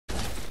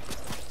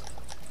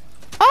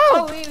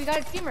Wait, we got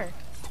a teamer.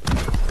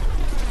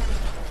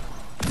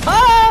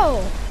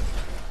 Oh!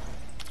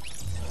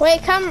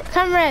 Wait,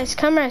 come res.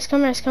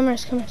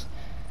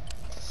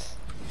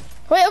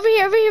 Wait, over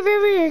here.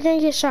 You're gonna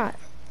get shot.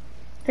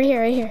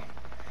 Right here.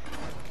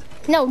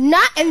 No,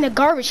 not in the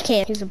garbage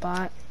can. He's a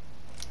bot.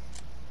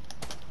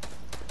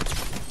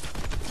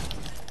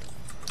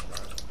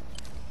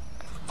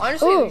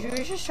 Honestly, Ooh. we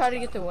should just try to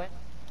get the win.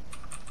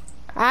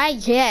 I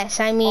guess.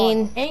 I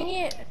mean. Oh, dang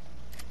it!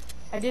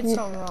 I did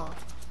something wrong.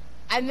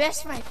 I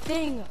messed my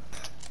thing.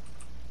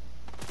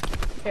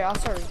 Here, I'll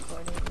start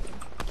recording.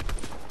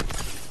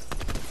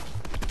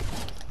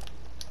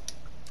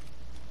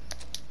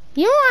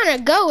 You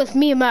wanna go with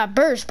me in my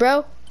burst,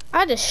 bro?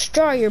 I'll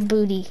destroy your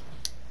booty.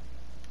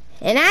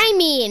 And I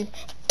mean,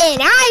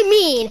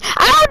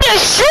 I'll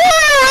destroy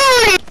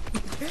it!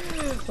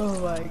 Oh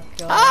my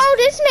god. Oh,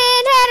 this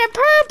man had a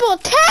purple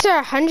tag. These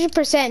are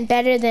 100%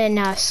 better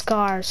than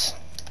scars.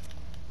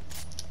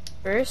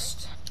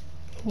 First?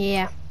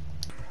 Yeah.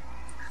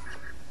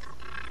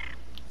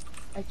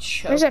 I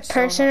choked. There's a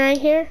person right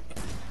here.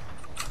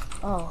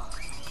 Oh.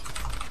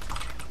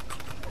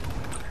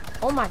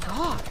 Oh my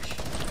gosh.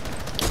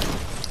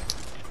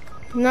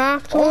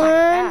 Knocked Oh one.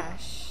 my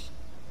gosh.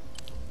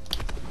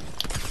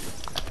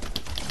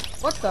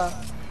 What the?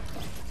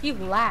 He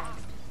lagged.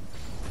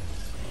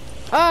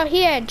 Oh,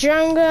 he had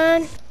drum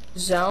gun.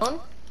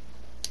 Zone?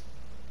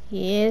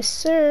 Yes,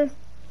 sir.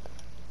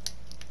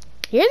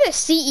 You're the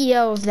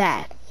CEO of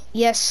that.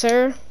 Yes,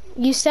 sir.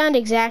 You sound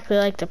exactly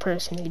like the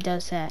person who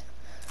does that.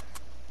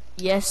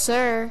 Yes,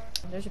 sir.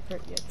 There's a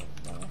person.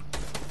 Yeah,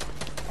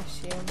 I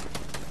see him.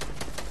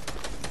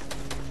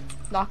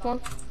 Knock one.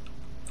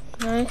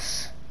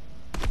 Nice.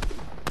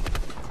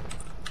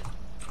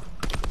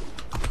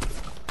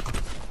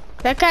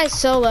 That guy's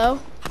solo.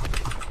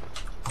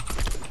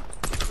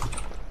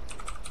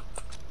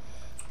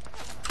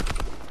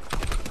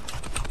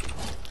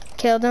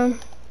 Killed him.